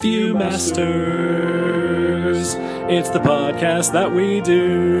Viewmasters, it's the podcast that we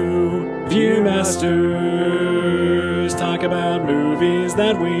do. Viewmasters, talk about movies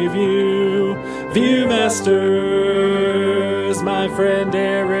that we view. Viewmasters, my friend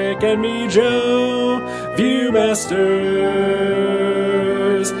Eric and me, Joe.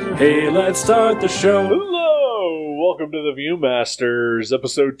 Viewmasters, hey, let's start the show. Hello, welcome to the Viewmasters,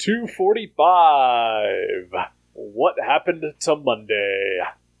 episode 245. What happened to Monday?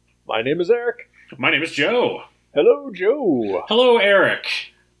 My name is Eric. My name is Joe. Hello, Joe. Hello, Eric.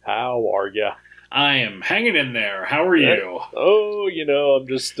 How are ya? I am hanging in there. How are you? Oh, I'm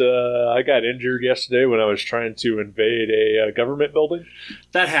just, I got injured yesterday when I was trying to invade a government building.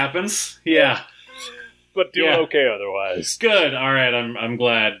 That happens. Yeah. But doing okay otherwise. Good. All right. I'm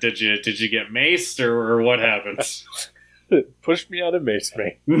glad. Did you get maced or what happened? Pushed me out and maced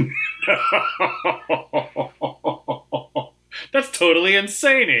me. That's totally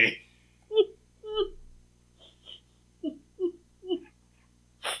insane.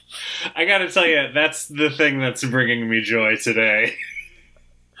 I gotta tell you, that's the thing that's bringing me joy today.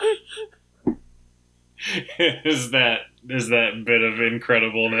 is that bit of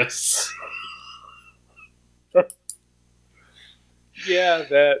incredibleness. Yeah,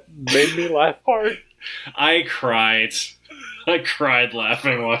 that made me laugh hard. I cried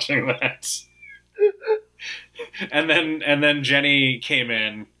laughing watching that. And then Jenny came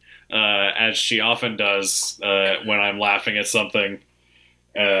in, as she often does when I'm laughing at something,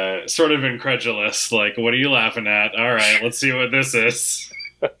 sort of incredulous, like, what are you laughing at? All right, let's see what this is.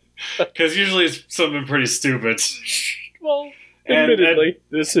 Because usually it's something pretty stupid. Well, admittedly,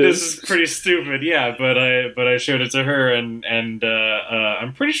 this is pretty stupid, yeah, but I showed it to her, and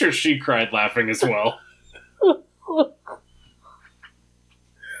I'm pretty sure she cried laughing as well.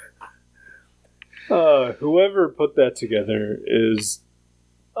 Whoever put that together is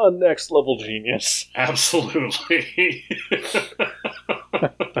a next level genius. Absolutely.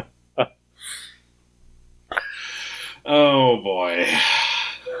 Oh boy.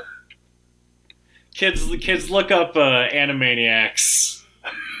 Kids look up Animaniacs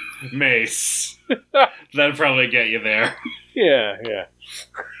Mace. That'll probably get you there. Yeah.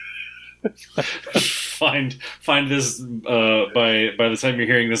 Find this by the time you're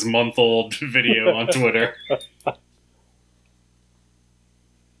hearing this month-old video on Twitter.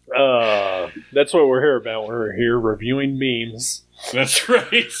 That's what we're here about. We're here reviewing memes. That's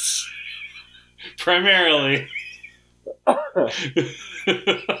right. Primarily. I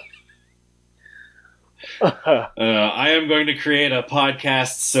am going to create a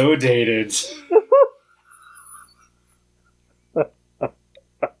podcast so dated.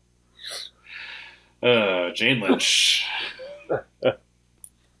 Jane Lynch.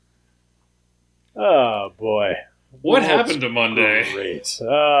 Oh, boy. What happened to Monday? Great.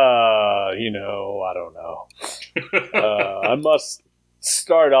 I don't know. I must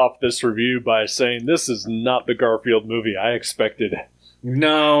start off this review by saying this is not the Garfield movie I expected.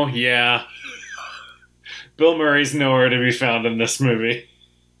 No, yeah. Bill Murray's nowhere to be found in this movie.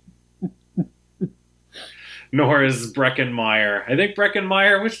 Nor is Breckin Meyer. I think Breckin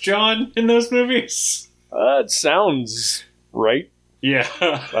Meyer was John in those movies. It sounds right. Yeah.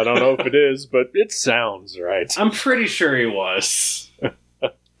 I don't know if it is, but it sounds right. I'm pretty sure he was.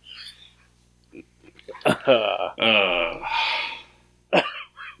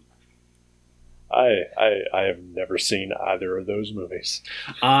 I have never seen either of those movies.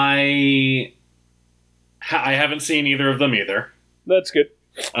 I haven't seen either of them either. That's good.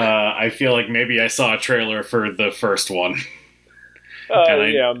 I feel like maybe I saw a trailer for the first one.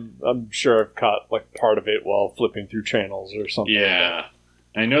 I'm sure I've caught part of it while flipping through channels or something. Yeah.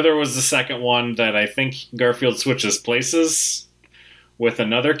 I know there was the second one that I think Garfield switches places with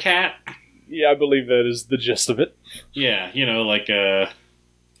another cat. Yeah, I believe that is the gist of it. Yeah, like a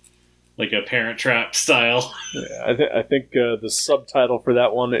Parent Trap style. Yeah, I think the subtitle for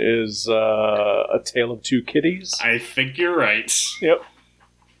that one is A Tale of Two Kitties. I think you're right. Yep.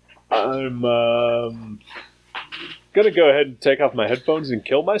 I'm gonna go ahead and take off my headphones and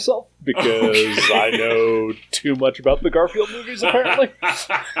kill myself because I know too much about the Garfield movies, apparently.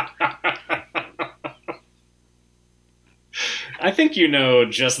 I think you know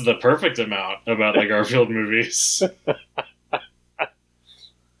just the perfect amount about the Garfield movies.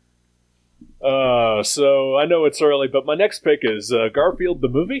 So I know it's early, but my next pick is Garfield the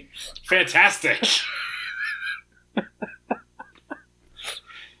movie. Fantastic.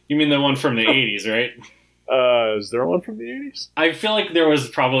 You mean the one from the 80s, right? Is there one from the 80s? I feel like there was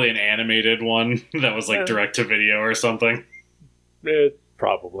probably an animated one that was direct to video or something.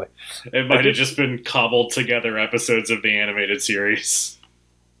 Probably. It might have just been cobbled together episodes of the animated series.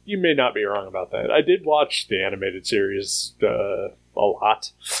 you may not be wrong about that. I did watch the animated series a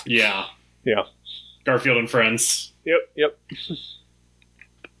lot. Yeah. Yeah. Garfield and Friends. Yep.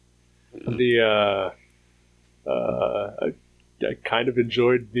 I kind of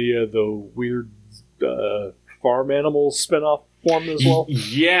enjoyed the weird farm animal spinoff form as well.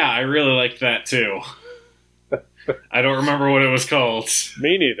 Yeah, I really liked that too. I don't remember what it was called.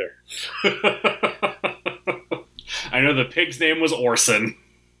 Me neither. I know the pig's name was Orson.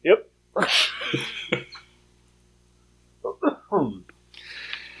 Yep.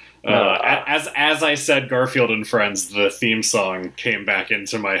 As I said Garfield and Friends, the theme song came back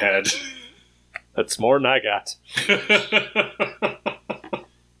into my head. That's more than I got.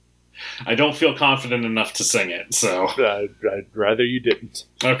 I don't feel confident enough to sing it, so... I'd rather you didn't.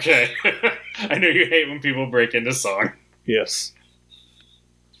 Okay. I know you hate when people break into song. Yes.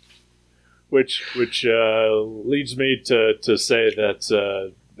 Which leads me to say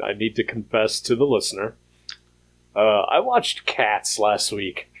that I need to confess to the listener. I watched Cats last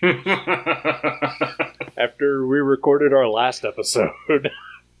week. After we recorded our last episode,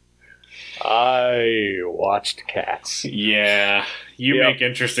 I watched Cats. Yeah, you make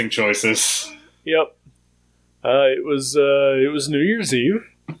interesting choices. Yep. It was New Year's Eve.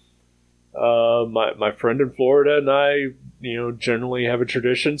 My friend in Florida and I, generally have a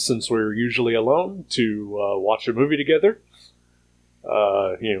tradition, since we're usually alone, to watch a movie together.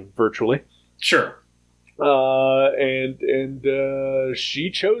 Virtually. Sure. And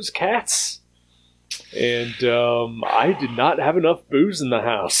she chose Cats. And I did not have enough booze in the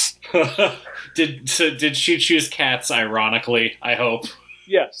house. Did she choose Cats ironically, I hope?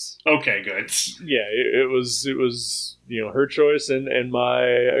 Yes. Okay, good. Yeah, it was her choice, and my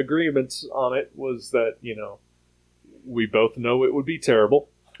agreement on it was that, we both know it would be terrible.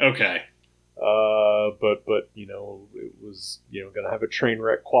 Okay. But it was, going to have a train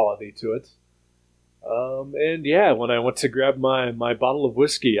wreck quality to it. And yeah, when I went to grab my bottle of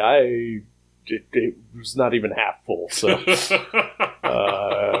whiskey, it was not even half full, so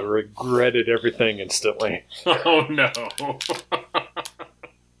regretted everything instantly. Oh no.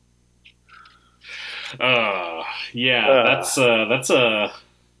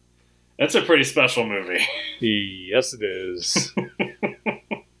 That's a pretty special movie. Yes, it is.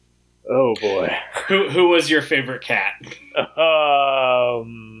 Oh boy. Who was your favorite cat?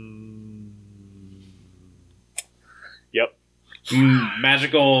 Yep.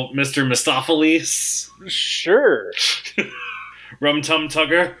 Magical Mr. Mistopheles? Sure. Rum Tum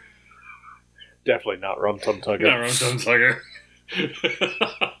Tugger? Definitely not Rum Tum Tugger. Not Rum Tum Tugger.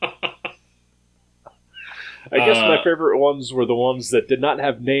 I guess my favorite ones were the ones that did not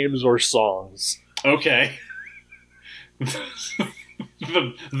have names or songs. Okay.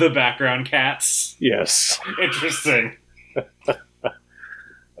 the background cats? Yes. Interesting.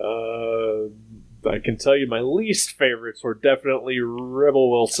 I can tell you my least favorites were definitely Rebel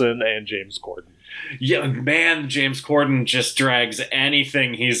Wilson and James Corden. Yeah, man, James Corden just drags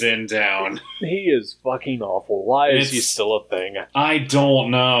anything he's in down. He is fucking awful. Why is he still a thing? I don't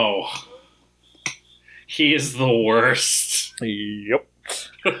know. He is the worst. Yep.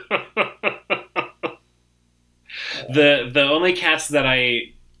 The only cats that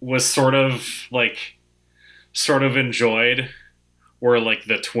I was sort of enjoyed were like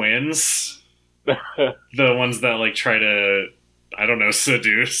the twins. The ones that try to, I don't know,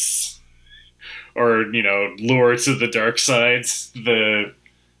 seduce or lure to the dark sides. The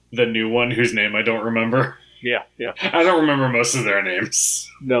new one whose name I don't remember. Yeah. I don't remember most of their names.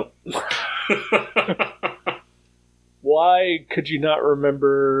 No. Why could you not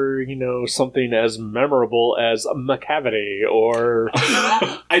remember, something as memorable as McCavity or...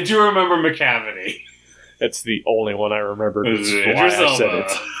 I do remember McCavity. That's the only one I remember. That's why I said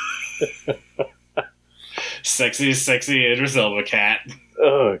it. Sexy Idris Elba cat.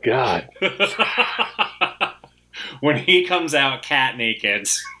 Oh, God. When he comes out cat naked,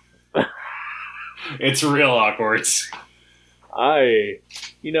 it's real awkward. I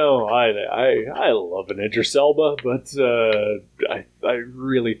love an Idris Elba, but I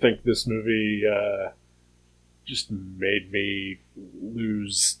really think this movie just made me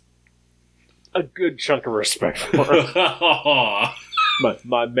lose a good chunk of respect for him.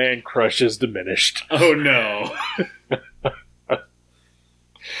 My man crush is diminished. Oh no.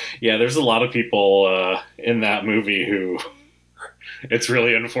 Yeah, there's a lot of people in that movie who it's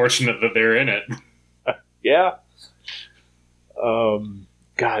really unfortunate that they're in it. Yeah.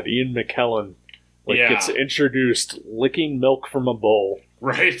 God, Ian McKellen gets introduced licking milk from a bowl.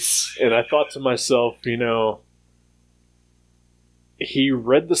 Right. And I thought to myself, he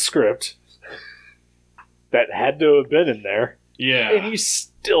read the script that had to have been in there. Yeah. And he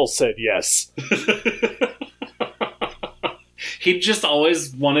still said yes. He just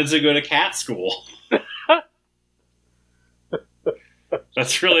always wanted to go to cat school.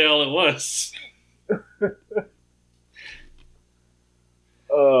 That's really all it was.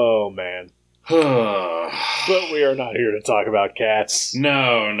 Oh, man. No. But we are not here to talk about cats. We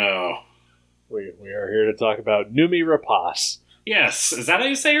are here to talk about Noomi Rapace. Yes. Is that how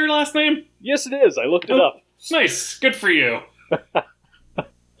you say her last name? Yes, it is. I looked it up. Nice. Good for you.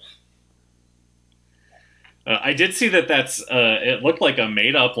 I did see that's, it looked like a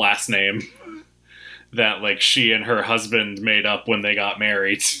made-up last name that, like, she and her husband made up when they got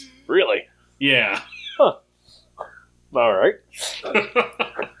married. Really? Yeah. Huh. All right.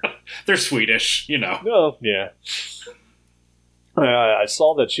 They're Swedish, you know. No, yeah. I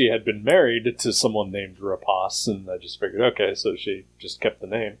saw that she had been married to someone named Rapace, and I just figured, okay, so she just kept the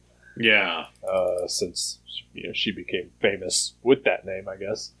name. Yeah. Since she became famous with that name, I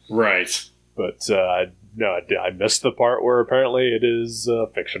guess. Right. But no, I missed the part where apparently it is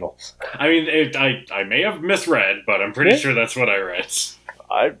fictional. I mean, I may have misread, but I'm pretty sure that's what I read.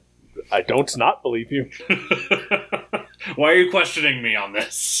 I don't not believe you. Why are you questioning me on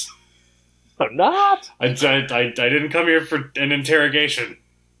this? I'm not. I didn't come here for an interrogation.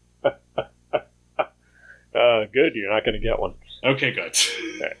 Good. You're not going to get one. Okay, good.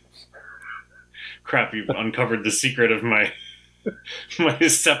 Okay. Crap, you've uncovered the secret of my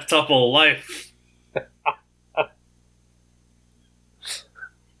septuple life.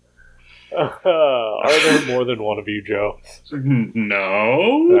 Are there more than one of you, Joe?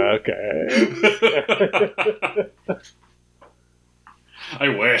 No. Okay. I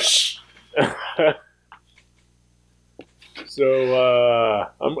wish. So,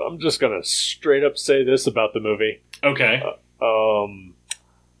 I'm just gonna straight up say this about the movie. Okay.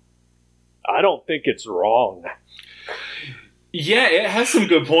 I don't think it's wrong. Yeah, it has some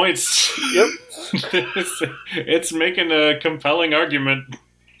good points. Yep. It's making a compelling argument.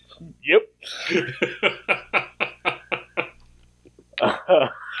 Yep.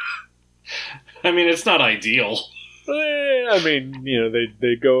 I mean, it's not ideal. I mean,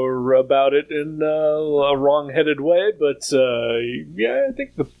 they go about it in a wrong-headed way, but yeah, I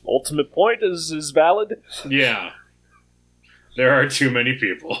think the ultimate point is valid. Yeah. There are too many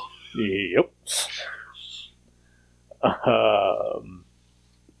people. Yep.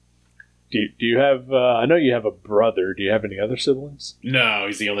 Do you have? I know you have a brother. Do you have any other siblings? No,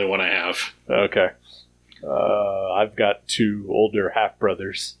 he's the only one I have. Okay. I've got two older half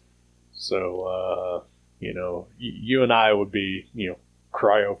brothers, so you and I would be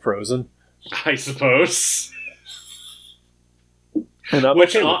cryo frozen. I suppose. And I'm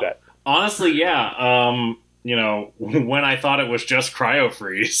okay with that. Honestly, yeah. When I thought it was just cryo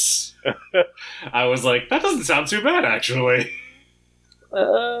freeze, I was like, that doesn't sound too bad, actually.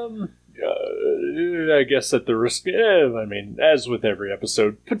 I guess at the risk, I mean, as with every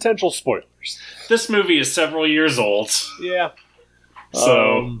episode, potential spoilers. This movie is several years old. Yeah.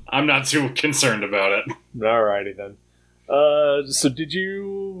 So, I'm not too concerned about it. Alrighty then. So did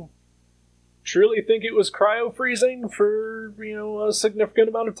you truly think it was cryo freezing for, a significant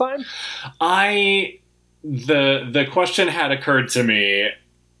amount of time? The question had occurred to me,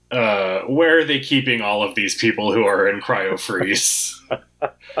 where are they keeping all of these people who are in cryo freeze?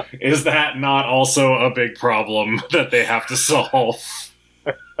 Is that not also a big problem that they have to solve?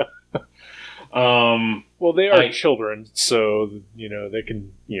 Well, they are children, so, they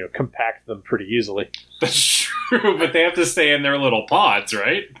can, compact them pretty easily. That's true, but they have to stay in their little pods,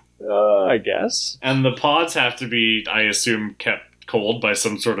 right? I guess. And the pods have to be, I assume, kept cold by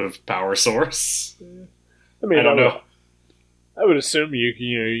some sort of power source. I mean, I don't know. I would assume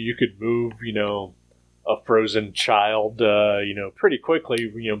you could move, a frozen child, pretty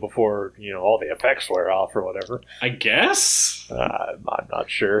quickly, before, all the effects wear off or whatever. I guess? I'm not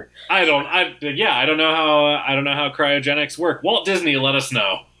sure. I don't know how cryogenics work. Walt Disney, let us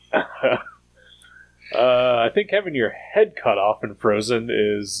know. I think having your head cut off and frozen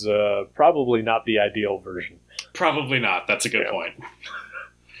is probably not the ideal version. Probably not. That's a good point.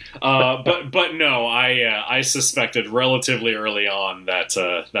 But no, I suspected relatively early on that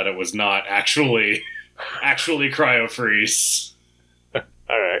it was not actually cryo freeze. All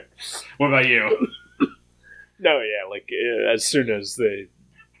right. What about you? No, yeah, like as soon as they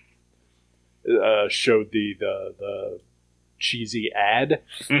showed the cheesy ad,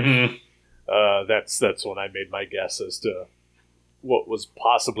 mm-hmm. That's when I made my guess as to what was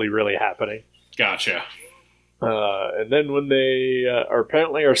possibly really happening. Gotcha. And then when they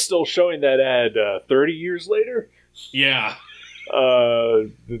apparently are still showing that ad 30 years later, yeah,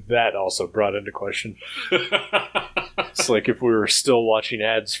 that also brought into question. It's like if we were still watching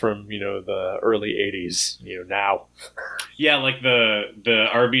ads from, the early 80s, now. Yeah, like the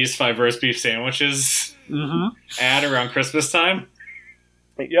Arby's 5 roast beef sandwiches ad around Christmas time.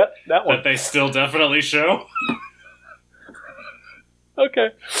 Yep, that one. That they still definitely show. Okay.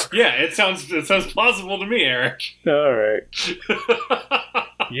 Yeah, it sounds plausible to me, Eric. All right.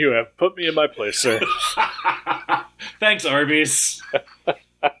 You have put me in my place, sir. Thanks, Arby's.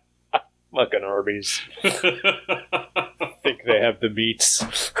 Fucking Arby's. Think they have the meats.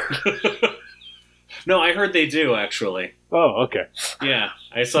 No, I heard they do, actually. Oh, okay. Yeah,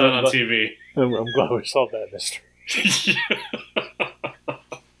 I saw it on TV. I'm glad we solved that mystery.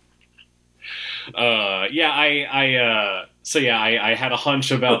 I had a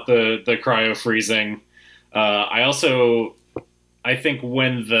hunch about the cryo freezing. I think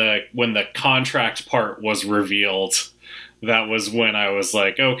when the contract part was revealed, that was when I was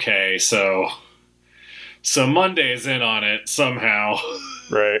like, okay, so Monday's in on it somehow.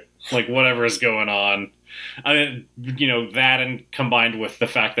 Right. Like whatever is going on. I mean, that and combined with the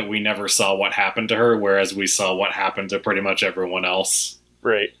fact that we never saw what happened to her, whereas we saw what happened to pretty much everyone else.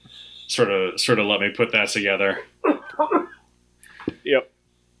 Right. Sort of let me put that together. Yep.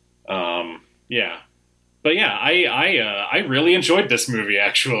 Yeah. But yeah, I really enjoyed this movie,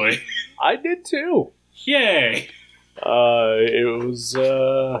 actually. I did too. Yay! It was,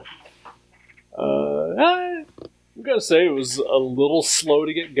 I'm gonna say it was a little slow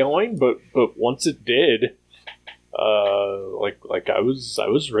to get going, but once it did, like I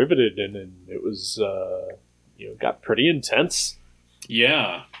was riveted, and it was, got pretty intense.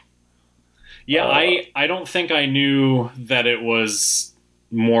 Yeah. Yeah, I don't think I knew that it was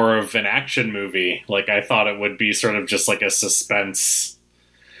more of an action movie. Like, I thought it would be sort of just like a suspense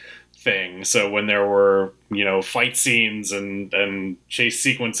thing. So when there were, fight scenes and chase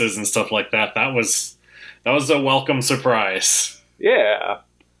sequences and stuff like that, that was a welcome surprise. Yeah.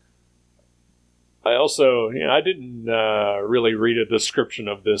 I also, I didn't really read a description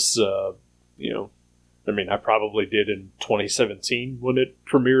of this, I probably did in 2017 when it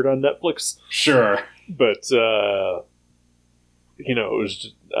premiered on Netflix. Sure. But, it was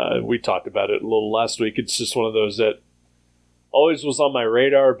just, we talked about it a little last week. It's just one of those that always was on my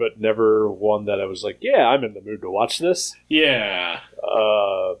radar, but never one that I was like, yeah, I'm in the mood to watch this. Yeah.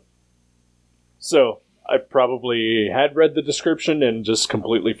 So I probably had read the description and just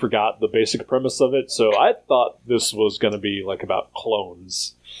completely forgot the basic premise of it. So I thought this was going to be like about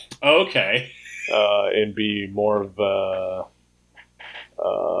clones. Okay. And be more of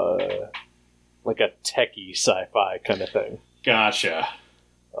like a techie sci-fi kind of thing. Gotcha.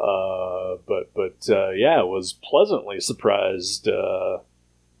 But I was pleasantly surprised that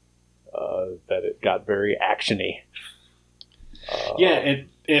it got very actiony. Yeah,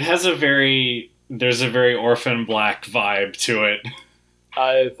 it has there's a very Orphan Black vibe to it.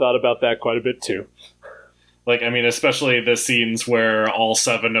 I thought about that quite a bit too. Like, especially the scenes where all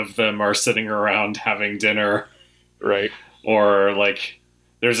 7 of them are sitting around having dinner. Right. Or, like,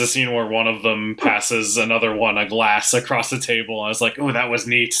 there's a scene where one of them passes another one a glass across the table. I was like, oh, that was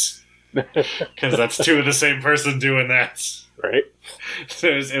neat. Because that's 2 of the same person doing that. Right. So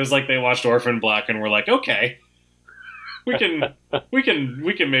it was like they watched Orphan Black and were like, okay, we can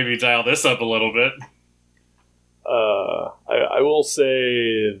maybe dial this up a little bit. I will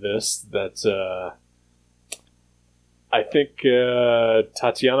say this, that I think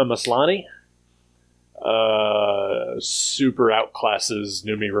Tatiana Maslany super outclasses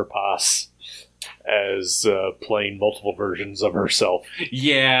Noomi Rapace as playing multiple versions of herself.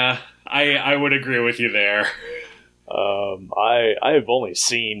 Yeah, I would agree with you there. I have only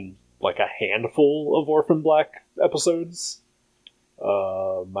seen like a handful of Orphan Black episodes.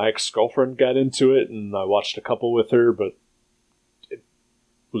 My ex-girlfriend got into it, and I watched a couple with her, but it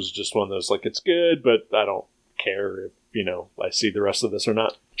was just one of those, like, it's good, but I don't care if, I see the rest of this or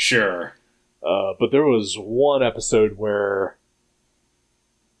not. Sure. But there was one episode where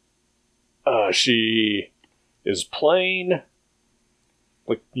she is playing,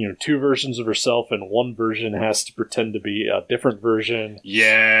 like, 2 versions of herself, and one version has to pretend to be a different version.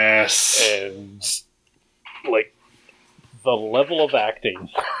 Yes. And, like, the level of acting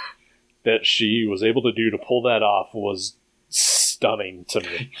that she was able to do to pull that off was stunning to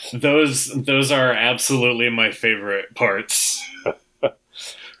me. Those are absolutely my favorite parts.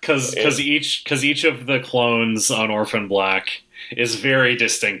 Because each of the clones on Orphan Black is very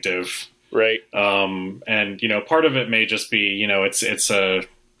distinctive. Right. And part of it may just be, it's a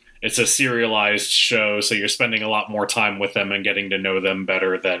serialized show, so you're spending a lot more time with them and getting to know them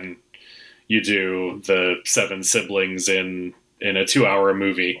better than you do the 7 siblings in a 2-hour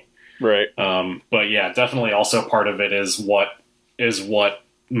movie. Right. But yeah, definitely also part of it is what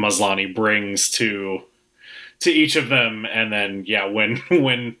Maslany brings to each of them, and then yeah,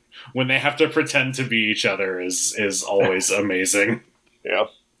 when they have to pretend to be each other is always amazing. Yeah.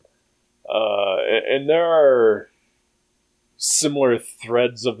 And there are similar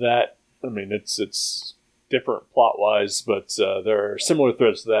threads of that. I mean, it's different plot wise, but there are similar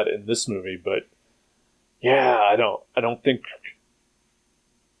threads to that in this movie. But yeah, I don't think.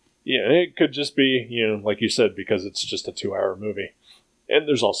 Yeah, it could just be, like you said, because it's just a 2-hour movie, and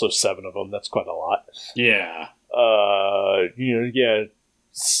there's also 7 of them. That's quite a lot. Yeah. Yeah,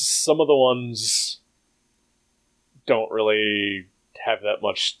 some of the ones don't really have that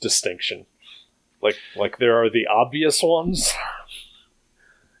much distinction. Like there are the obvious ones,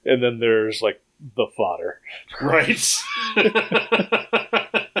 and then there's like the fodder. Right.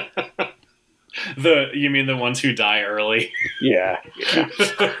 You mean the ones who die early? Yeah.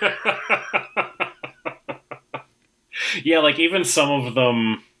 Yeah, like even some of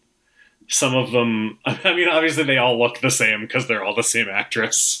them, I mean, obviously they all look the same because they're all the same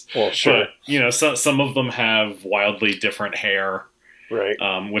actress. Well, sure. But, some of them have wildly different hair. Right.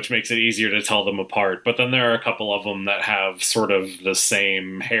 Which makes it easier to tell them apart. But then there are a couple of them that have sort of the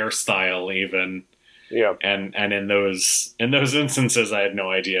same hairstyle even. Yeah. And in those instances, I had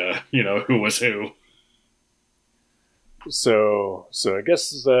no idea, who was who. So I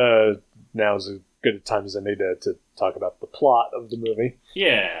guess now is as good a time as any to talk about the plot of the movie.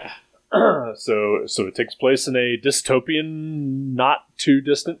 Yeah. So it takes place in a dystopian, not too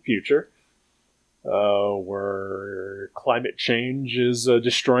distant future, where climate change is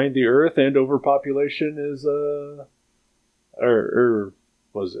destroying the Earth and overpopulation is, or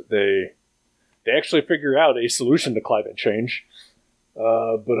was it they actually figure out a solution to climate change,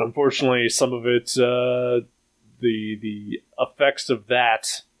 but unfortunately, some of it, the effects of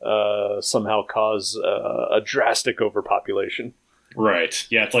that somehow cause a drastic overpopulation. Right.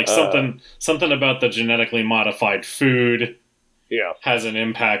 Yeah, it's like something about the genetically modified food. Yeah, has an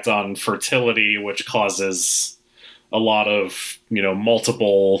impact on fertility, which causes a lot of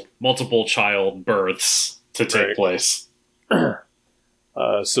multiple child births to take place.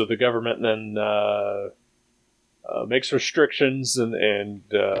 So the government then makes restrictions and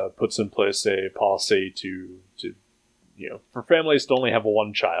puts in place a policy to for families to only have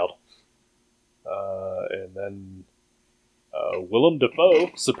one child. And then Willem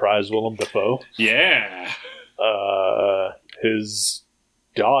Dafoe, surprise Willem Dafoe. Yeah. His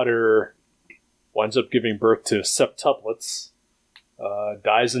daughter winds up giving birth to septuplets,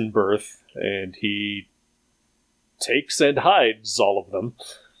 dies in birth, and he takes and hides all of them,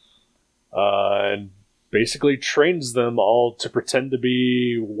 and basically trains them all to pretend to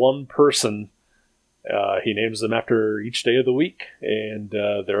be one person. He names them after each day of the week, and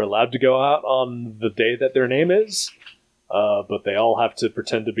they're allowed to go out on the day that their name is, but they all have to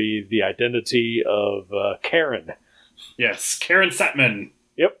pretend to be the identity of Karen. Yes, Karen Satman.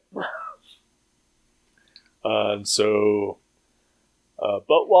 Yep. And so,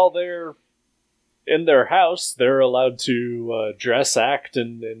 but while they're in their house, they're allowed to dress, act,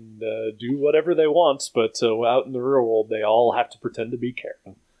 and do whatever they want, but out in the real world, they all have to pretend to be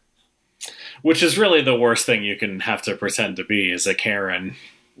Karen. Which is really the worst thing you can have to pretend to be, is a Karen.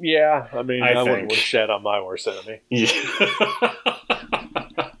 Yeah, I mean, I wouldn't wish that on my worst enemy. Yeah.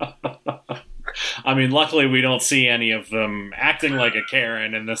 I mean, luckily we don't see any of them acting like a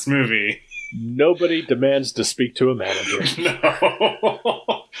Karen in this movie. Nobody demands to speak to a manager.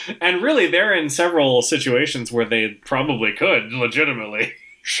 No. And really, they're in several situations where they probably could, legitimately.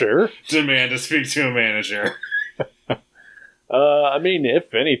 Sure. Demand to speak to a manager. I mean,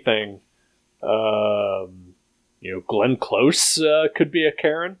 if anything, Glenn Close could be a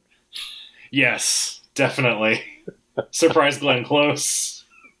Karen. Yes, definitely. Surprise Glenn Close.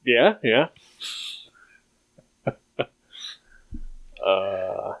 Yeah.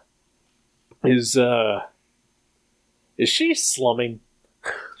 Is she slumming?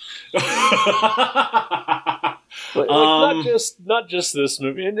 Not just this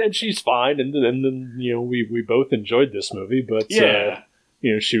movie, and she's fine, and then we both enjoyed this movie, but yeah,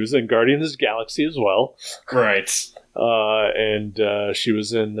 she was in Guardians of the Galaxy as well, right? And she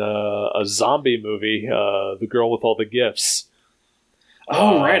was in a zombie movie, The Girl with All the Gifts.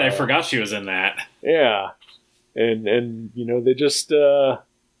 Oh, right, I forgot she was in that. Yeah, and they just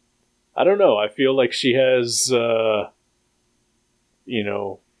I don't know. I feel like she has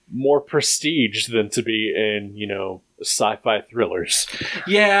more prestige than to be in sci-fi thrillers.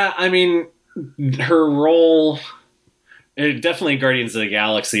 Yeah, I mean, her role, definitely Guardians of the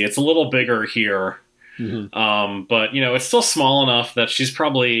Galaxy, it's a little bigger here, But it's still small enough that she's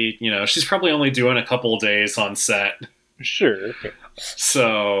probably only doing a couple of days on set. Sure.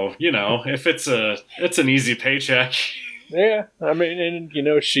 So, if it's an easy paycheck. Yeah, I mean, and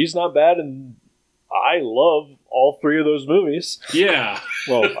she's not bad, and I love all three of those movies. Yeah.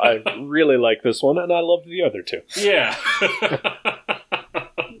 Well, I really like this one, and I loved the other two. Yeah.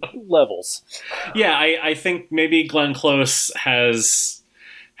 Levels. Yeah, I think maybe Glenn Close has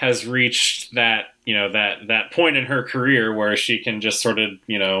reached that that point in her career where she can just sort of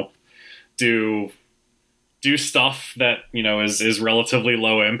do stuff that is relatively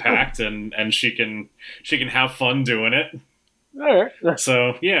low impact, and she can have fun doing it. All right.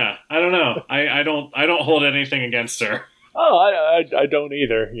 So yeah, I don't know. I don't hold anything against her. Oh, I don't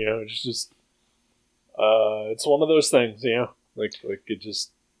either. It's just it's one of those things. Like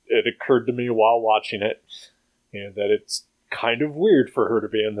it occurred to me while watching it, that it's kind of weird for her to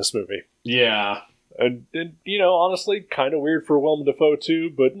be in this movie. Yeah, and honestly, kind of weird for Willem Dafoe too,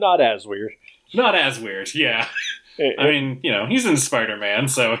 but not as weird. Not as weird. Yeah, I mean, he's in Spider-Man,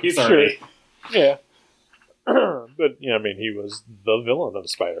 so he's already yeah. But he was the villain of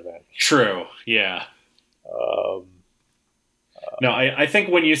Spider-Man. True. Yeah. No, I think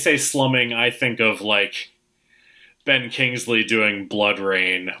when you say slumming, I think of like Ben Kingsley doing Blood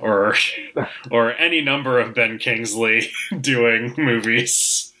Rain, or any number of Ben Kingsley doing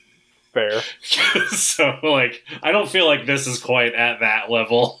movies. Fair. So, like, I don't feel like this is quite at that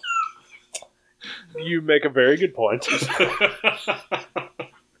level. You make a very good point.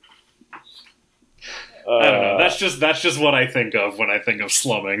 I don't know. That's just what I think of when I think of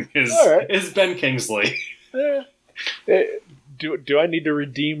slumming. Is Ben Kingsley? Do I need to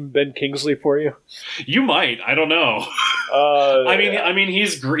redeem Ben Kingsley for you? You might. I don't know. I mean,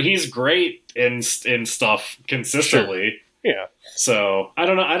 he's great in stuff consistently. Sure. Yeah. So I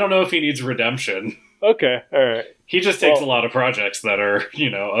don't know if he needs redemption. Okay. All right. He just takes a lot of projects that are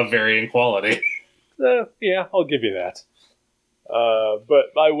of varying quality. Yeah, I'll give you that.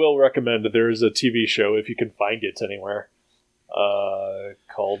 But I will recommend that there is a TV show, if you can find it anywhere,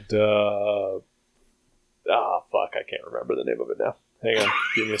 called fuck, I can't remember the name of it now. Hang on,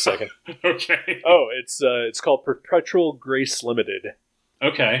 give me a second. Okay. Oh, it's called Perpetual Grace Limited.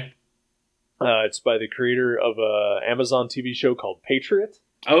 Okay. It's by the creator of a Amazon TV show called Patriot.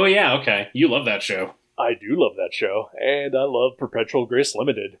 Oh yeah, okay. You love that show. I do love that show, and I love Perpetual Grace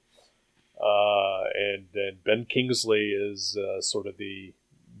Limited. And Ben Kingsley is sort of the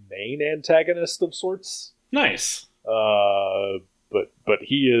main antagonist of sorts. Nice. But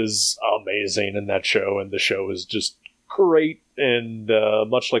he is amazing in that show, and the show is just great, and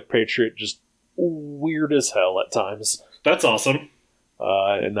much like Patriot, just weird as hell at times. That's awesome.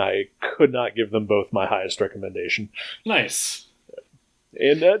 And I could not give them both my highest recommendation. Nice.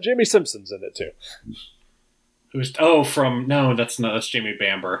 And Jamie Simpson's in it too. That's Jamie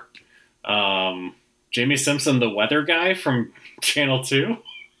Bamber. Jamie Simpson, the weather guy from Channel 2?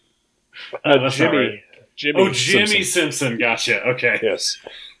 Jimmy. Jimmy Simpson. Gotcha. Okay. Yes.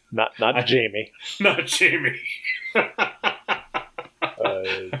 Not Jamie. Not Jamie. I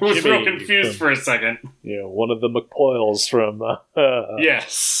was real confused for a second. One of the McPoyles from...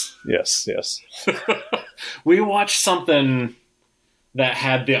 Yes. Yes. We watched something that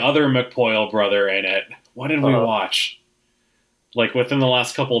had the other McPoyle brother in it. What did we watch? Like, within the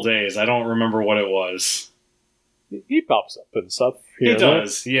last couple days. I don't remember what it was. He pops up and stuff. He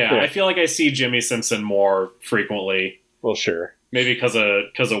does, yeah. I feel like I see Jimmy Simpson more frequently. Well, sure. Maybe because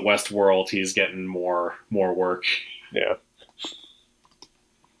of Westworld, he's getting more work. Yeah.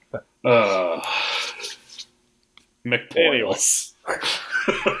 McPoyles.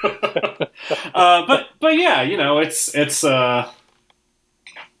 But yeah, it's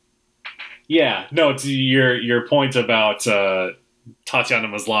yeah. No, to your point about Tatiana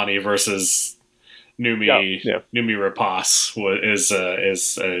Maslany versus Noomi Rapace is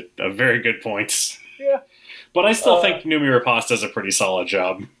a very good point. Yeah. But I still think Noomi Rapace does a pretty solid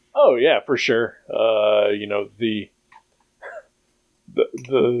job. Oh yeah, for sure. The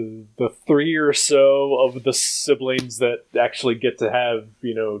three or so of the siblings that actually get to have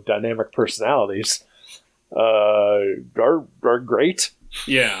dynamic personalities are great.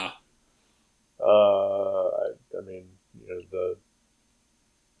 Yeah. I mean,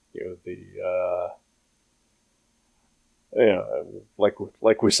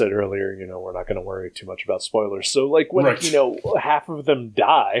 like we said earlier, we're not going to worry too much about spoilers. So, like, when half of them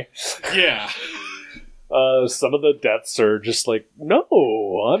die, yeah, some of the deaths are just like, no,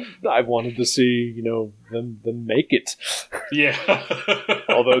 I wanted to see them make it. Yeah.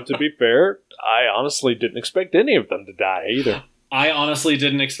 Although, to be fair, I honestly didn't expect any of them to die either. I honestly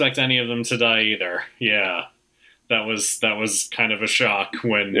didn't expect any of them to die either. Yeah. That was kind of a shock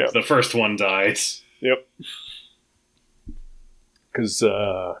when the first one died. Yep. Because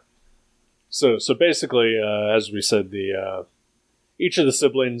so basically, as we said, the each of the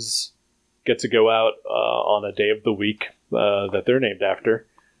siblings get to go out on a day of the week that they're named after,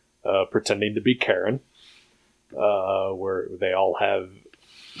 pretending to be Karen, where they all have,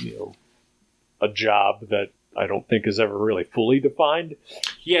 a job that I don't think is ever really fully defined.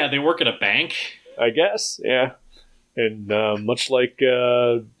 Yeah, they work at a bank, I guess. Yeah. And much like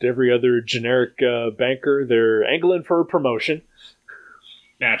every other generic banker, they're angling for a promotion.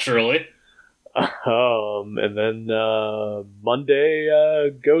 Naturally. And then Monday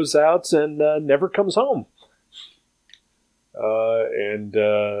goes out and never comes home. And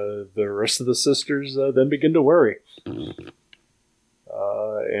the rest of the sisters then begin to worry.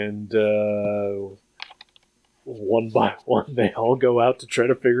 And one by one, they all go out to try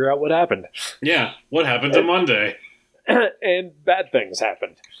to figure out what happened. Yeah, what happened to Monday? And bad things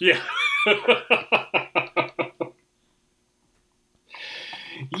happened. Yeah.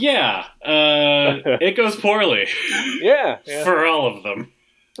 Yeah, it goes poorly. Yeah. For all of them.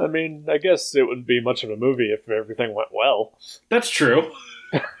 I mean, I guess it wouldn't be much of a movie if everything went well. That's true.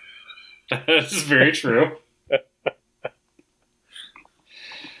 That's very true.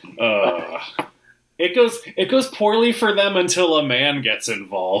 It goes poorly for them until a man gets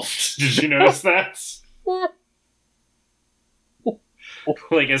involved. Did you notice that?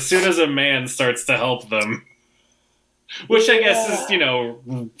 Like, as soon as a man starts to help them. Which I guess is,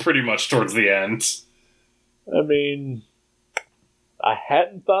 pretty much towards the end. I mean, I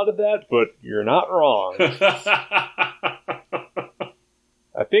hadn't thought of that, but you're not wrong. I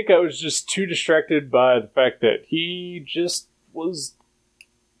think I was just too distracted by the fact that he just was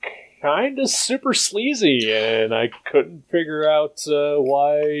kind of super sleazy, and I couldn't figure out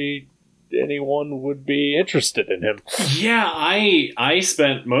why anyone would be interested in him. Yeah, I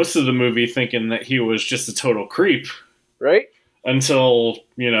spent most of the movie thinking that he was just a total creep. Right? Until,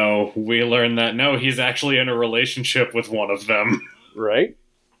 we learn that, no, he's actually in a relationship with one of them. Right?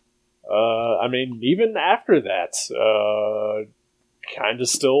 I mean, even after that, kind of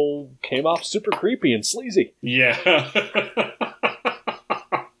still came off super creepy and sleazy. Yeah. I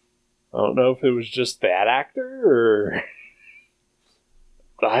don't know if it was just that actor, or...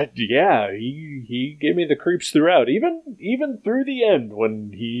 he gave me the creeps throughout. Even through the end,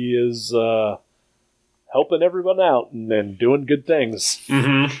 when he is... helping everyone out and doing good things.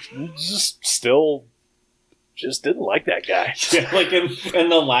 Mm-hmm. Just didn't like that guy. Yeah, like in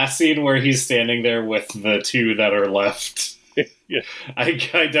the last scene where he's standing there with the two that are left. Yeah.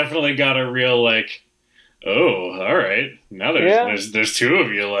 I definitely got a real oh, all right. Now there's two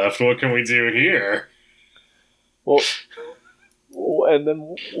of you left. What can we do here? Well, and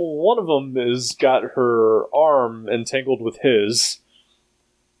then one of them has got her arm entangled with his.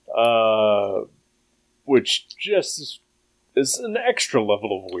 Which just is an extra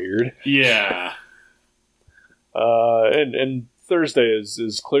level of weird. Yeah. And Thursday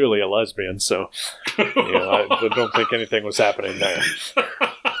is clearly a lesbian, so I don't think anything was happening there.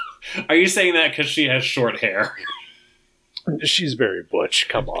 Are you saying that because she has short hair? She's very butch.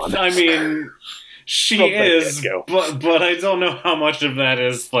 Come on. I mean, she is, but I don't know how much of that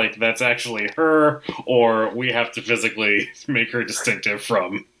is that's actually her, or we have to physically make her distinctive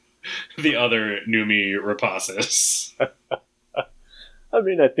from the other Numi Rapaces. I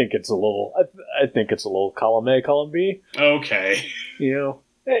mean, I think it's a little. I think it's a little column A, column B. Okay.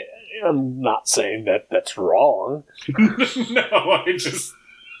 I'm not saying that that's wrong. No, I just.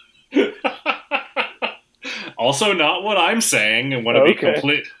 Also, not what I'm saying, and want to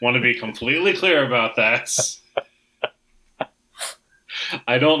be completely clear about that.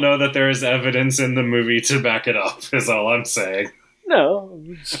 I don't know that there is evidence in the movie to back it up. Is all I'm saying. No,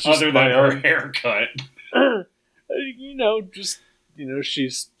 other than her haircut.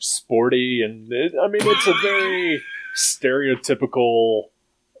 She's sporty, and it's a very stereotypical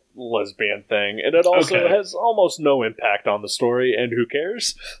lesbian thing, and it also has almost no impact on the story, and who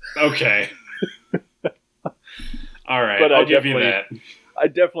cares? Okay. All right, but I'll give you that. I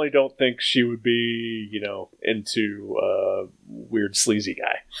definitely don't think she would be, into a weird sleazy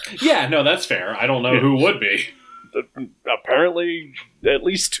guy. Yeah, no, that's fair. I don't know who would be. Apparently, at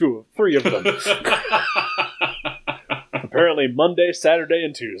least three of them. Apparently, Monday, Saturday,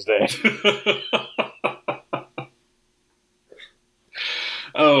 and Tuesday.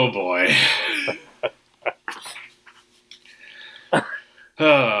 Oh boy.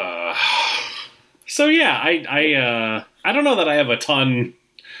 So yeah, I don't know that I have a ton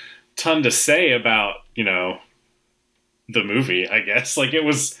to say about the movie, I guess. Like it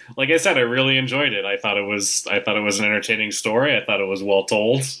was, like I said, I really enjoyed it. I thought it was an entertaining story. I thought it was well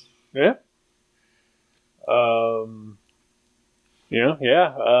told. Yeah.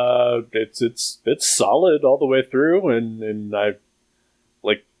 It's solid all the way through, and I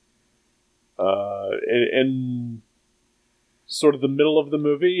like in sort of the middle of the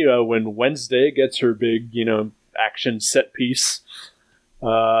movie when Wednesday gets her big action set piece.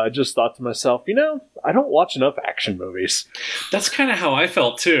 I just thought to myself, I don't watch enough action movies. That's kind of how I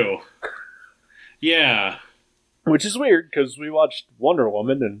felt too. Yeah. Which is weird, because we watched Wonder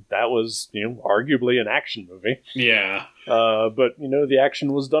Woman, and that was, arguably an action movie. Yeah. But, the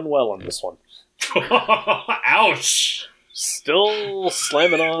action was done well in this one. Ouch! Still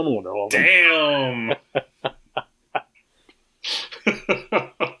slamming on Wonder Woman. Damn!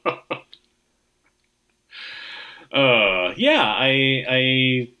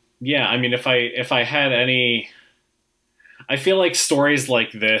 I mean, if I had any, I feel like stories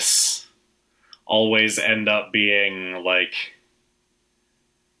like this always end up being like,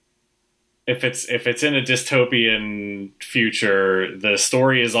 if it's in a dystopian future, the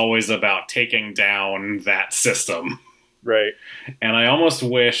story is always about taking down that system. Right. And I almost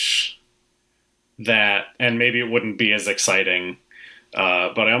wish that, and maybe it wouldn't be as exciting,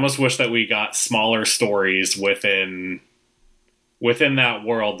 but I almost wish that we got smaller stories within that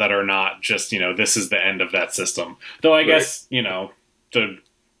world that are not just, this is the end of that system. Though I guess, I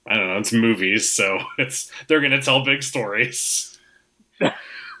don't know, it's movies, so they're going to tell big stories.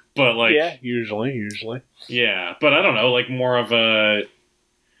 But like, yeah, usually. Yeah, but I don't know, like more of a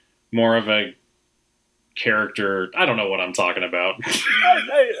character. I don't know what I'm talking about.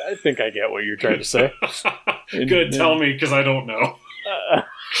 I think I get what you're trying to say. Good, tell me, because I don't know.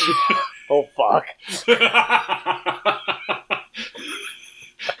 Oh, fuck.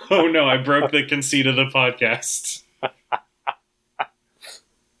 Oh no, I broke the conceit of the podcast.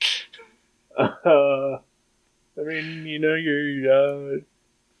 I mean,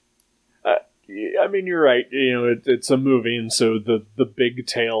 you're right. It's a movie, and so the big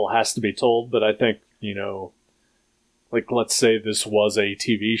tale has to be told. But I think, like, let's say this was a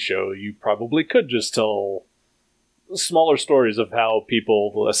TV show, you probably could just tell smaller stories of how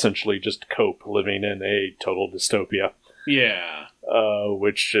people essentially just cope living in a total dystopia. Yeah.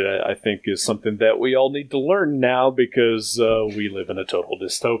 Which I think is something that we all need to learn now, because we live in a total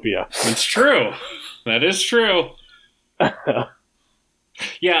dystopia. It's true. That is true.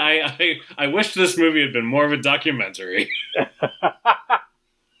 Yeah, I wish this movie had been more of a documentary.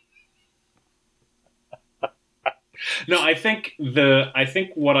 No, I think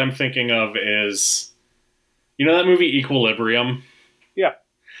what I'm thinking of is, that movie Equilibrium? Yeah.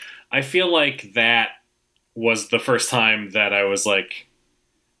 I feel like that was the first time that I was like,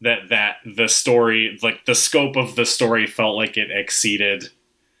 that the story, like the scope of the story felt like it exceeded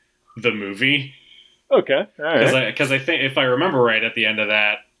the movie. Okay, all right. Because I think, if I remember right, at the end of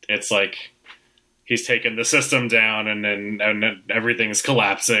that, it's like he's taken the system down, and then everything's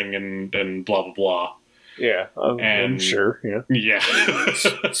collapsing, and blah blah blah. Yeah, I'm sure. Yeah, yeah.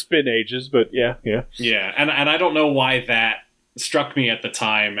 It's been ages, but yeah. Yeah, and I don't know why that struck me at the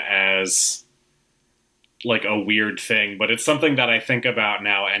time as like a weird thing, but it's something that I think about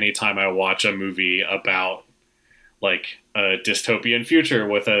now anytime I watch a movie about like a dystopian future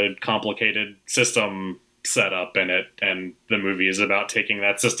with a complicated system set up in it, and the movie is about taking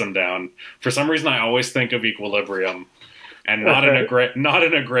that system down. For some reason, I always think of Equilibrium, and not in a great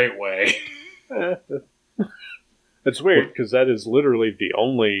way. It's weird, because that is literally the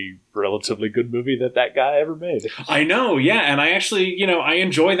only relatively good movie that guy ever made. I know, yeah, and I actually, I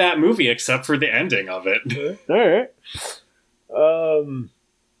enjoy that movie, except for the ending of it. All right.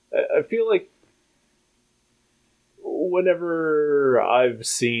 I feel like whenever I've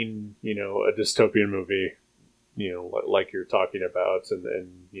seen, a dystopian movie, like you're talking about,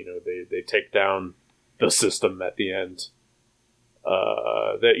 and they take down the system at the end,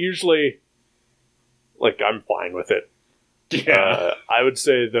 that usually, like, I'm fine with it. Yeah. I would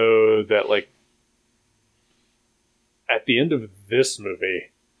say, though, that, like, at the end of this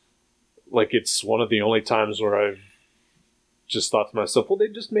movie, like, it's one of the only times where I've just thought to myself, well, they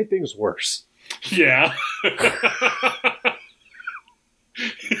just made things worse. Yeah.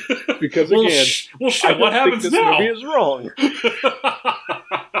 Because, again, shit, what happens this now? Movie is wrong.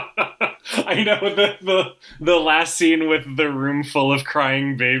 I know, the last scene with the room full of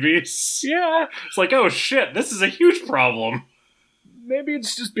crying babies. Yeah. It's like, oh shit, this is a huge problem. Maybe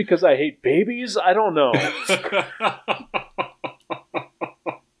it's just because I hate babies? I don't know.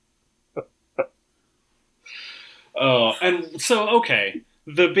 Oh, and so, okay.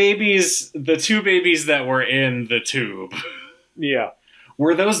 the two babies that were in the tube, Yeah.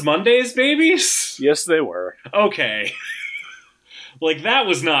 were those Monday's babies? Yes, they were. Okay. Like, that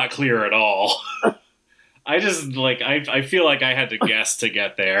was not clear at all. I just, like, I feel like I had to guess to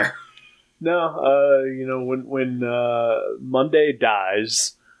get there. No, when Monday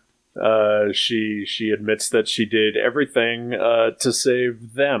dies, she admits that she did everything to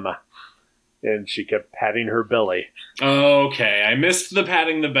save them, and she kept patting her belly. Okay, I missed the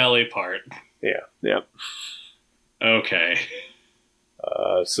patting the belly part. Yeah. Okay.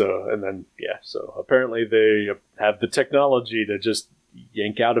 So apparently they have the technology to just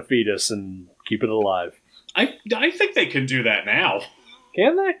yank out a fetus and keep it alive. I think they can do that now.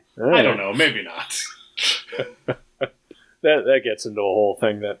 Can they? I don't know, maybe not. That gets into a whole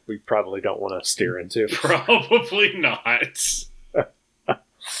thing that we probably don't want to steer into. Probably not.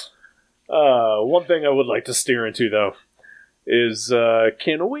 One thing I would like to steer into, though, is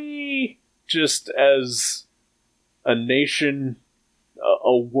can we, just as a nation,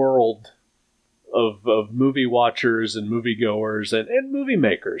 a world of movie watchers and moviegoers and movie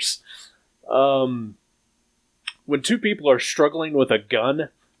makers, when two people are struggling with a gun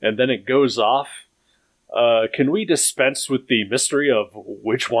and then it goes off, can we dispense with the mystery of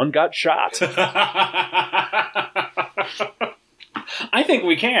which one got shot? I think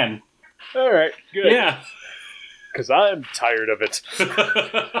we can. All right, good. Yeah. Because I'm tired of it.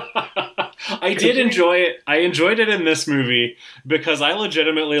 I did enjoy it. I enjoyed it in this movie because I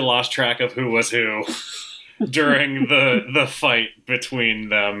legitimately lost track of who was who during the fight between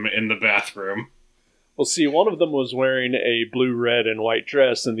them in the bathroom. Well, see, one of them was wearing a blue, red, and white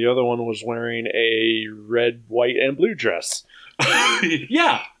dress, and the other one was wearing a red, white, and blue dress.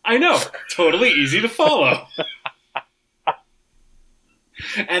 Yeah, I know. Totally easy to follow.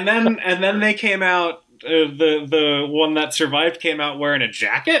 And then they came out. The one that survived came out wearing a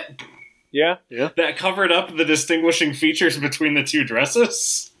jacket. Yeah. That covered up the distinguishing features between the two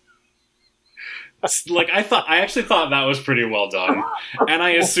dresses. Like, I actually thought that was pretty well done, and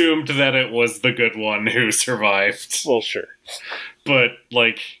I assumed that it was the good one who survived. Well, sure, but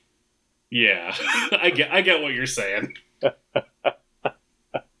like, yeah, I get what you're saying.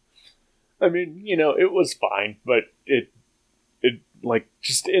 I mean, it was fine, but it like,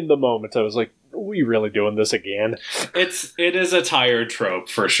 just in the moment, I was like, are we really doing this again? It is a tired trope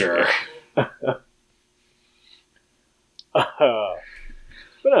for sure. But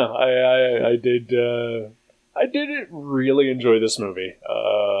no, I did really enjoy this movie.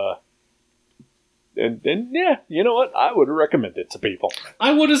 And yeah, you know what? I would recommend it to people.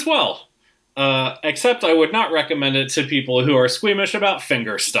 I would as well. Except I would not recommend it to people who are squeamish about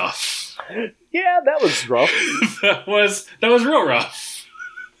finger stuff. Yeah, that was rough. that was real rough.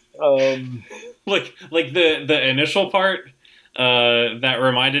 Like the initial part that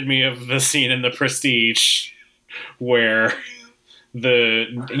reminded me of the scene in The Prestige where have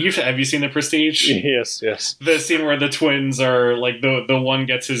you seen The Prestige? Yes. The scene where the twins are like the one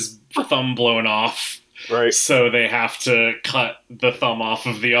gets his thumb blown off, right? So they have to cut the thumb off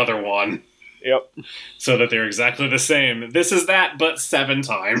of the other one. Yep. So that they're exactly the same. This is that, but 7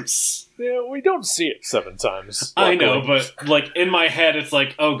 times. Yeah, we don't see it 7 times. Luckily. I know, but like in my head, it's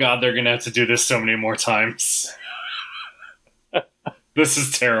like, oh god, they're gonna have to do this so many more times. This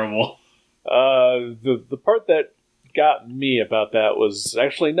is terrible. The part that got me about that was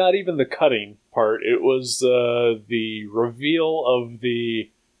actually not even the cutting part. It was the reveal of the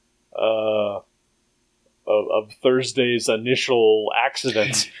of Thursday's initial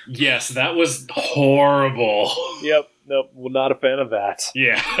accident. Yes, that was horrible. Yep. Nope. Well, not a fan of that.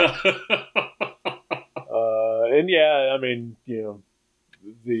 Yeah. And yeah, I mean,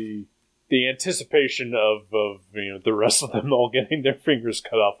 the anticipation of the rest of them all getting their fingers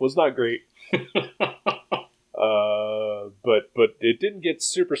cut off was not great. But it didn't get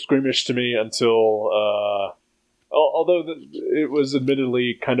super squeamish to me until, although it was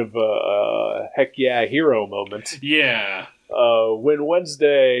admittedly kind of a heck yeah hero moment. Yeah. When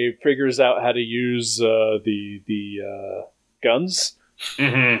Wednesday figures out how to use the guns,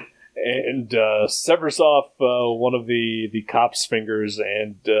 mm-hmm. and severs off one of the cop's fingers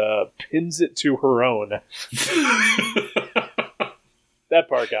and pins it to her own. That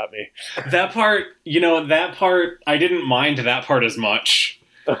part got me. That part, I didn't mind that part as much.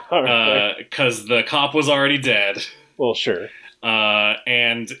 Because the cop was already dead. Well, sure.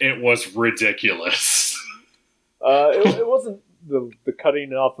 And it was ridiculous. It wasn't the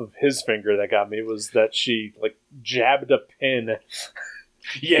cutting off of his finger that got me. It was that she, jabbed a pin.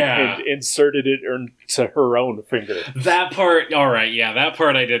 Yeah. And inserted it into her own finger. That part, alright, yeah, that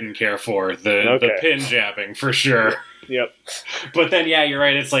part I didn't care for. The pin jabbing, for sure. Yep. But then, yeah, you're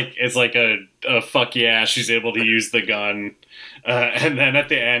right. It's like a fuck yeah. She's able to use the gun, and then at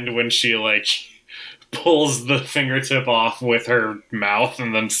the end when she like pulls the fingertip off with her mouth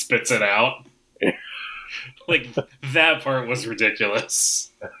and then spits it out, like that part was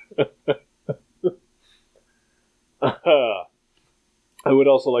ridiculous. I would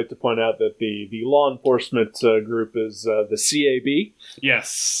also like to point out that the law enforcement group is the CAB.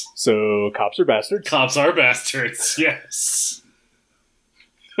 Yes. So cops are bastards. Cops are bastards, yes.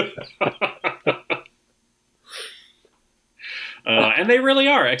 And they really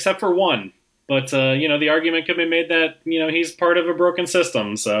are, except for one. But, the argument could be made that, he's part of a broken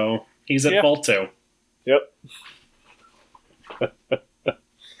system, so he's at fault too. Yep.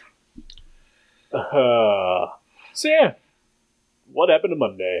 So yeah, what happened to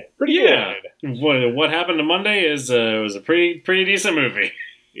Monday? Pretty good. What happened to Monday is was a pretty decent movie.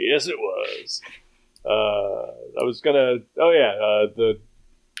 Yes, it was. I was gonna. Oh yeah, it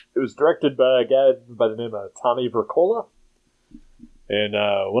was directed by a guy by the name of Tommy Vercola. And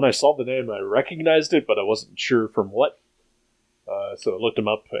when I saw the name, I recognized it, but I wasn't sure from what. So I looked him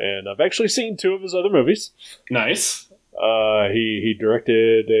up, and I've actually seen 2 of his other movies. Nice. He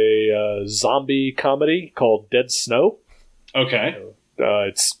directed a zombie comedy called Dead Snow. Okay.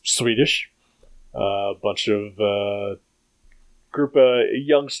 It's Swedish. A bunch of group of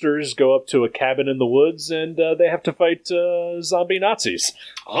youngsters go up to a cabin in the woods, and they have to fight zombie Nazis.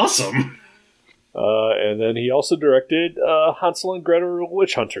 Awesome. And then he also directed Hansel and Gretel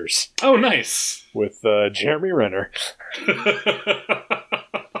Witch Hunters. Oh, nice. With Jeremy Renner.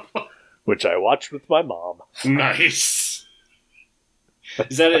 Which I watched with my mom. Nice.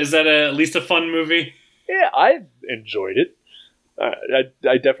 Is that at least a fun movie? Yeah, I enjoyed it.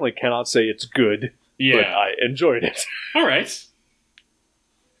 I definitely cannot say it's good, but I enjoyed it. All right.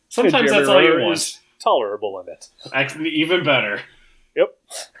 Sometimes that's all you want. Is tolerable in it. Even better. Yep.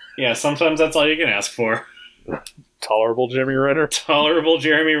 Yeah, sometimes that's all you can ask for. Tolerable Jeremy Renner. Tolerable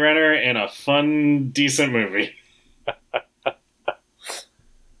Jeremy Renner in a fun, decent movie.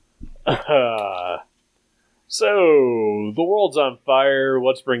 So, the world's on fire.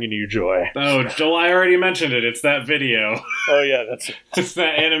 What's bringing you joy? Oh, Joel, I already mentioned it. It's that video. Oh, yeah, that's it. It's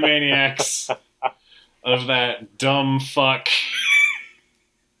that Animaniacs of that dumb fuck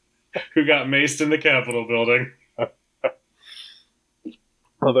who got maced in the Capitol building.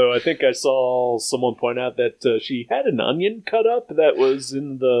 Although I think I saw someone point out that she had an onion cut up that was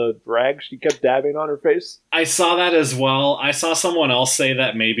in the rag she kept dabbing on her face. I saw that as well. I saw someone else say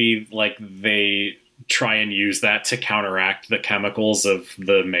that maybe like they try and use that to counteract the chemicals of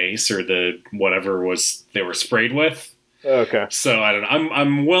the mace or the whatever was they were sprayed with. Okay. So I don't know.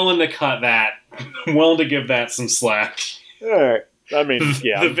 I'm willing to cut that. I'm willing to give that some slack. All right. I mean,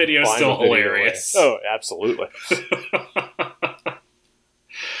 yeah. The video's still hilarious. Oh, absolutely.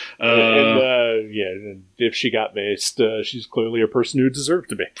 And if she got maced, she's clearly a person who deserved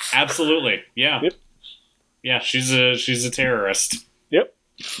to be. Absolutely, yeah. Yep. Yeah, she's a terrorist. Yep.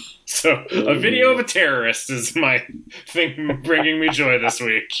 So, a video of a terrorist is my thing bringing me joy this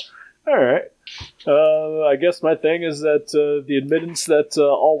week. All right. I guess my thing is that the admittance that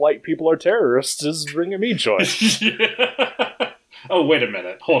all white people are terrorists is bringing me joy. Yeah. Oh, wait a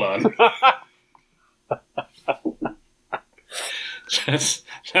minute. Hold on.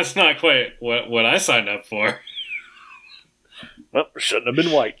 That's not quite what I signed up for. Well, shouldn't have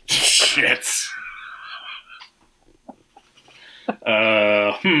been white. Shit.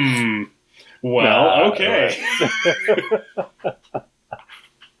 Well, okay.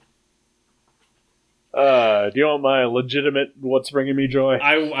 Do you want my legitimate what's bringing me joy?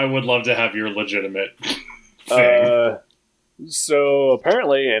 I would love to have your legitimate thing. So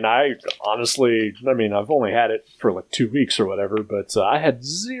apparently, and I honestly, I've only had it for like 2 weeks or whatever, but I had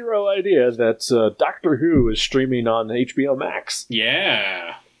zero idea that Doctor Who is streaming on HBO Max.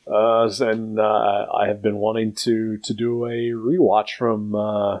 Yeah. And I have been wanting to do a rewatch from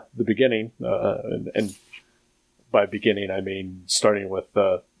the beginning, and by beginning I mean starting with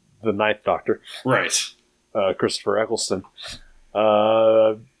the Ninth Doctor, right? Christopher Eccleston.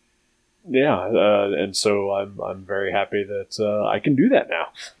 And so I'm very happy that I can do that now.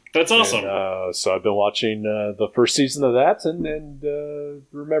 That's awesome. And, so I've been watching the first season of that and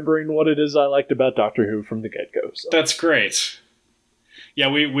remembering what it is I liked about Doctor Who from the get-go. So. That's great. Yeah,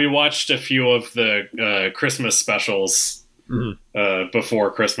 we watched a few of the Christmas specials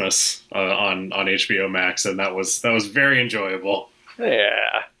before Christmas on HBO Max, and that was very enjoyable.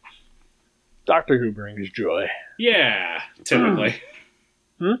 Yeah. Doctor Who brings joy. Yeah, typically.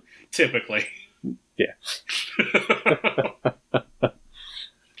 Typically. Yeah.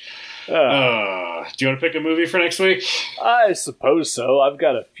 do you want to pick a movie for next week? I suppose so. I've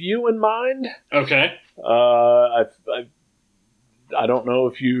got a few in mind. Okay. I don't know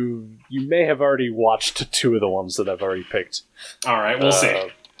if you may have already watched two of the ones that I've already picked. All right, we'll see.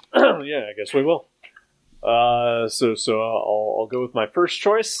 Yeah, I guess we will. So I'll go with my first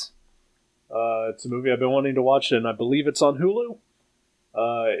choice. It's a movie I've been wanting to watch, and I believe it's on Hulu.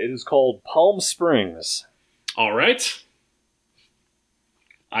 It is called Palm Springs. All right.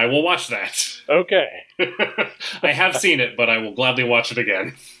 I will watch that. Okay. I have seen it, but I will gladly watch it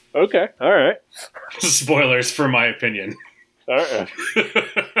again. Okay. All right. Spoilers for my opinion. All right.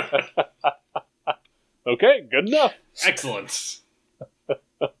 Okay. Good enough. Excellent.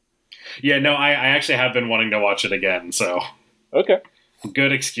 Yeah, no, I actually have been wanting to watch it again, so Okay.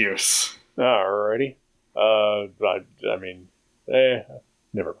 good excuse. Alrighty.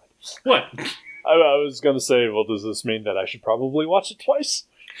 Never mind. What? I was going to say, well, does this mean that I should probably watch it twice?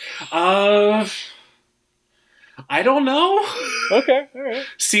 I don't know. Okay, alright.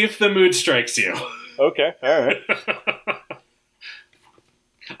 See if the mood strikes you. Okay, alright.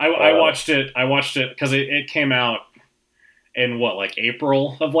 I watched it because it came out in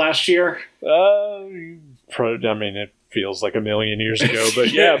April of last year? It feels like a million years ago,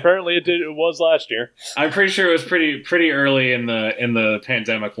 but yeah, apparently it was last year. I'm pretty sure it was pretty early in the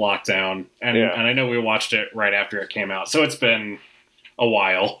pandemic lockdown, and I know we watched it right after it came out, so it's been a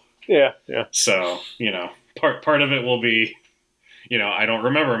while. Yeah. So part of it will be, I don't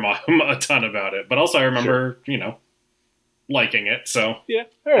remember a ton about it, but also I remember liking it. So yeah,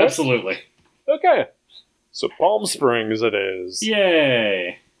 all right. Absolutely. Okay, so Palm Springs it is.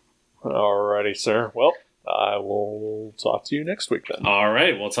 Yay! Alrighty, sir. Well, I will talk to you next week then. All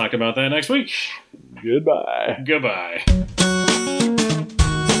right, we'll talk about that next week. Goodbye. Goodbye.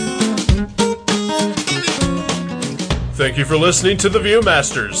 Thank you for listening to The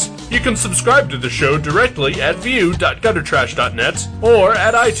Viewmasters. You can subscribe to the show directly at view.guttertrash.net or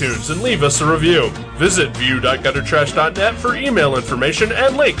at iTunes and leave us a review. Visit view.guttertrash.net for email information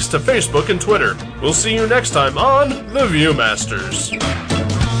and links to Facebook and Twitter. We'll see you next time on The Viewmasters.